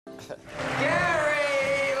Garry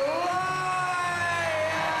Lyon!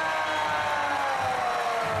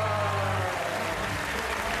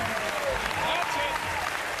 That's it.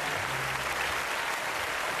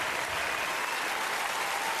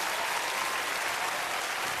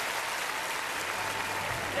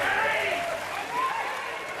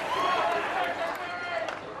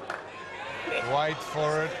 Wait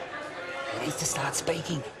for it. He needs to start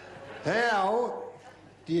speaking. How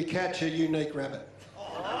do you catch a unique rabbit?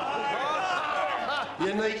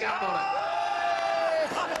 Unique up on it.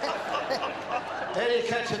 How do you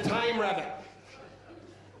catch a tame rabbit?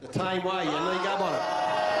 The tame way, unique up on it.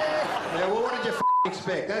 Now, what did you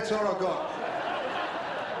expect? That's what I've got.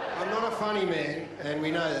 I'm not a funny man, and we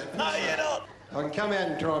know that. No, you're not. I can come out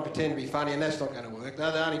and try and pretend to be funny, and that's not going to work.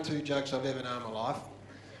 They're the only two jokes I've ever known in my life.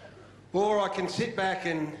 Or I can sit back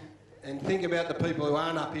and think about the people who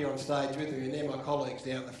aren't up here on stage with me, and they're my colleagues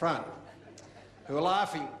down the front, who are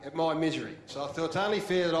laughing at my misery. So I thought it's only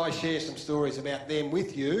fair that I share some stories about them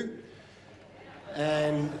with you.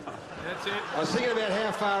 And That's it. I was thinking about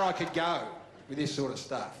how far I could go with this sort of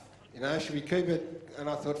stuff. You know, should we keep it? And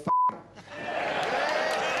I thought,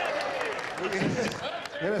 I'm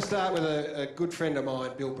going to start with a good friend of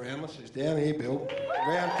mine, Bill Brownless, who's down here, Bill.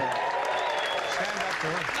 Round for Stand up to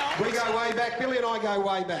him. We go way back. Billy and I go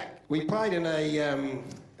way back. We played in a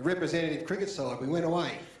representative cricket side. We went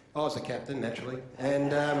away. I was the captain, naturally. And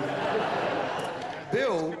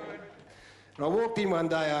Bill, and I walked in one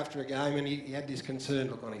day after a game and he had this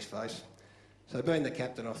concerned look on his face. So being the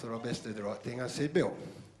captain, I thought I'd best do the right thing. I said, Bill,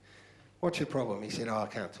 what's your problem? He said, oh, I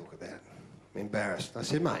can't talk about it. I'm embarrassed. I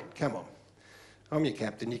said, mate, come on. I'm your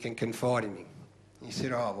captain. You can confide in me. He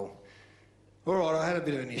said, oh, well, all right, I had a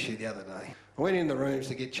bit of an issue the other day. I went in the rooms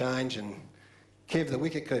to get changed and Kev, the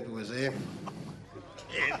wicketkeeper, was there.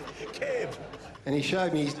 Kev. And he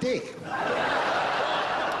showed me his dick. I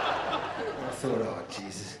thought, oh,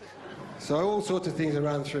 Jesus. So all sorts of things are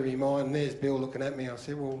running through my mind, and there's Bill looking at me. I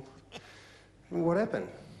said, well, what happened?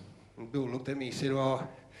 And Bill looked at me, he said, oh,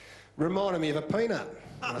 reminded me of a peanut.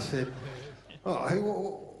 And I said,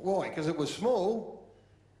 oh, why? Because it was small?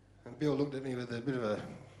 And Bill looked at me with a bit of a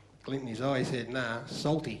glint in his eye. He said, nah,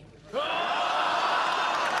 salty.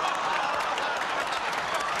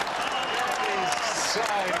 So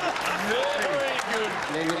very good.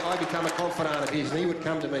 And then I become a confidant of his, and he would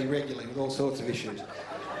come to me regularly with all sorts of issues.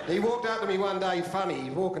 He walked up to me one day, funny,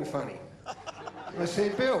 he's walking funny. I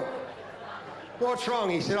said, Bill, what's wrong?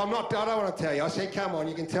 He said, I don't want to tell you. I said, come on,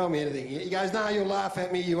 you can tell me anything. He goes, no, you'll laugh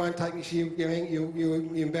at me, you won't take me, you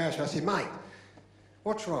embarrass me. I said, mate,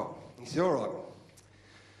 what's wrong? He said, all right.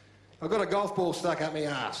 I've got a golf ball stuck up my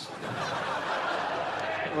arse.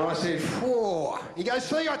 And I said, whoa. He goes,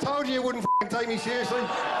 see, I told you wouldn't take me seriously. I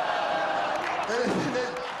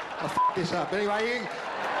f***ed this up. Anyway,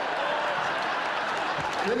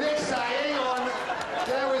 the next day, hang on,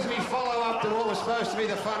 that was me follow-up to what was supposed to be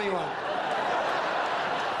the funny one.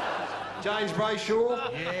 James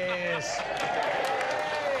Brayshaw. Yes.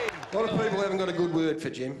 A lot of people haven't got a good word for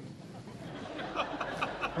Jim.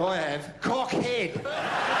 I have. Cockhead.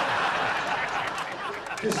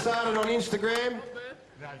 Just started on Instagram.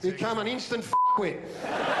 Become an instant f***wit.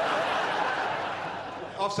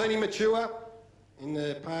 I've seen him mature. In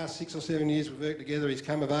the past 6 or 7 years we've worked together, he's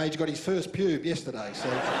come of age. Got his first pube yesterday, so...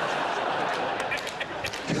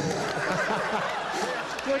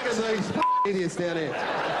 Look at these idiots down here.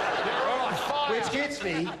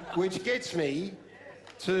 Which gets me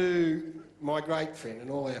to my great friend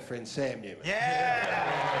and all our friends, Sam Newman. Yeah.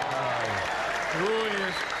 Oh,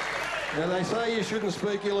 yes. Now, they say you shouldn't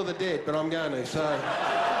speak ill of the dead, but I'm going to, so...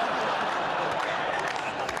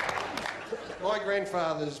 My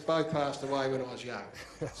grandfathers both passed away when I was young,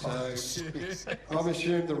 so I've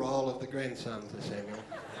assumed the role of the grandson to Samuel.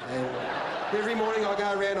 And every morning I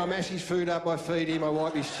go around, I mash his food up, I feed him, I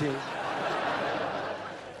wipe his chin,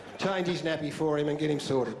 change his nappy for him and get him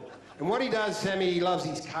sorted. And what he does, Sammy, he loves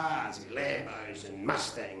his cars, his Lambos and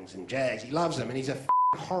Mustangs and Jags. He loves them, and he's a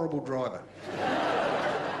horrible driver.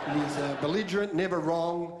 He's belligerent, never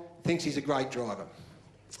wrong, thinks he's a great driver.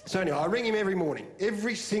 So anyway, I ring him every morning.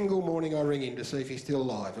 Every single morning I ring him to see if he's still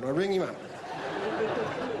alive. And I ring him up.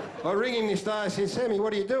 I ring him this day, I said, Sammy,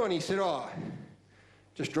 what are you doing? He said, oh,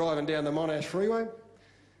 just driving down the Monash freeway.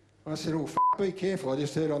 I said, oh, be careful. I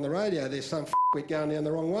just heard on the radio there's some f***wit going down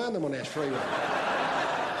the wrong way on the Monash freeway.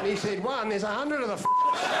 And he said, one, there's 100 of the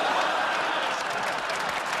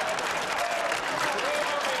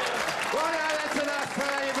Well, that's enough.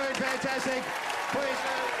 You've been fantastic.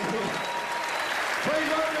 Please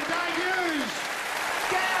welcome Dave Hughes.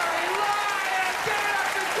 Garry Lyon! Give it up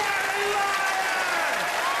for Garry Lyon!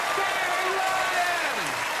 Garry Lyon!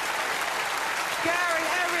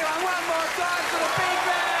 more time for the big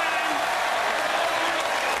band.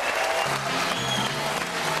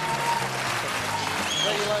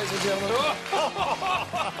 Thank you, ladies and gentlemen.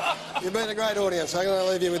 You've been a great audience. I'm going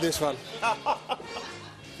to leave you with this one.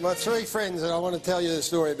 My three friends that I want to tell you the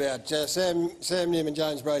story about, Sam Newman,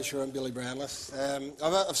 James Brayshaw and Billy Brownless.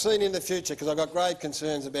 I've seen in the future, because I've got grave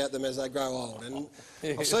concerns about them as they grow old. And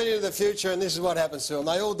I've seen into the future, and this is what happens to them.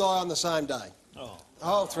 They all die on the same day. Oh. The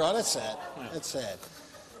whole three. That's sad. Yeah. That's sad.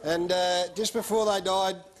 And just before they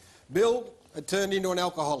died, Bill had turned into an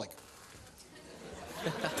alcoholic.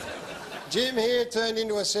 Jim here turned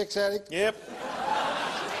into a sex addict. Yep.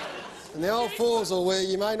 And the old Forsell, where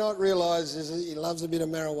you may not realise, is he loves a bit of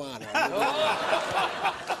marijuana.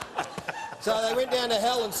 So they went down to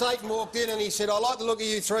hell and Satan walked in and he said, I like the look of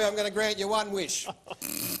you three, I'm going to grant you one wish.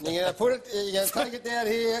 You're going to take it down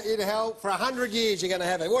here in hell for 100 years you're going to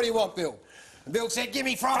have it. What do you want, Bill? And Bill said, give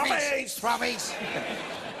me frothies. Frothies.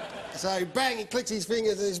 So bang, he clicked his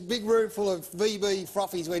fingers, this big room full of VB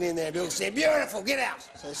frothies went in there. Bill said, beautiful, get out.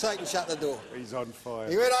 So Satan shut the door. He's on fire.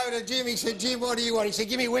 He went over to Jim, he said, Jim, what do you want? He said,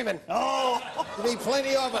 give me women. Oh! Give me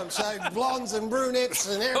plenty of them. So blondes and brunettes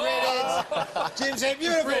and redheads. Jim said,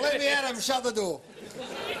 beautiful, let me at them, shut the door.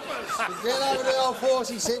 He went over to the old force,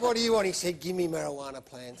 he said, what do you want? He said, give me marijuana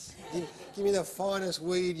plants. Give me the finest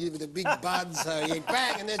weed with the big buds. So he went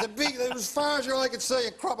bang, and there's a big, as far as your eye could see,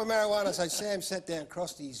 a crop of marijuana. So Sam sat down,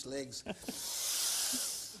 crossed his legs,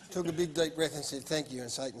 took a big deep breath and said, thank you. And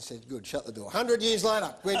Satan said, good, shut the door. 100 years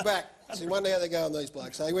later, went back. Said, wonder how they're going, these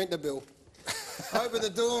blokes. So he went to Bill, opened the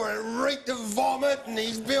door and it reeked of vomit, and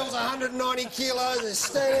his Bill's 190 kilos and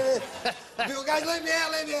standing there. Bill goes, let me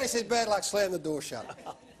out, let me out. He said, bad luck, slammed the door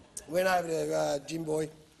shut. Went over to Jim Boy.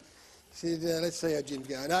 He said, let's see how Jim's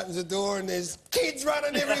going. Opens the door and there's kids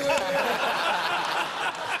running everywhere.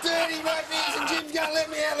 Dirty rugbies, and Jim's going, let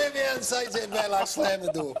me out, and Satan said, bad luck, slam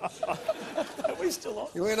the door. Are we still on?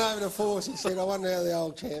 He went over to Force, he said, I wonder how the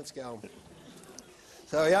old champ's going.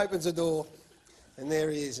 So he opens the door, and there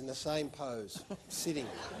he is in the same pose, sitting.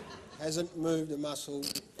 Hasn't moved a muscle,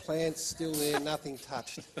 plant's still there, nothing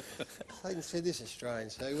touched. Satan said, this is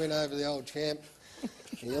strange. So he went over to the old champ,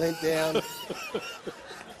 he leant down.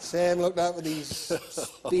 Sam looked up with his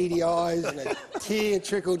speedy eyes and a tear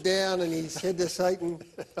trickled down and he said to Satan,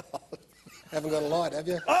 haven't got a light, have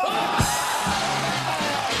you? Oh!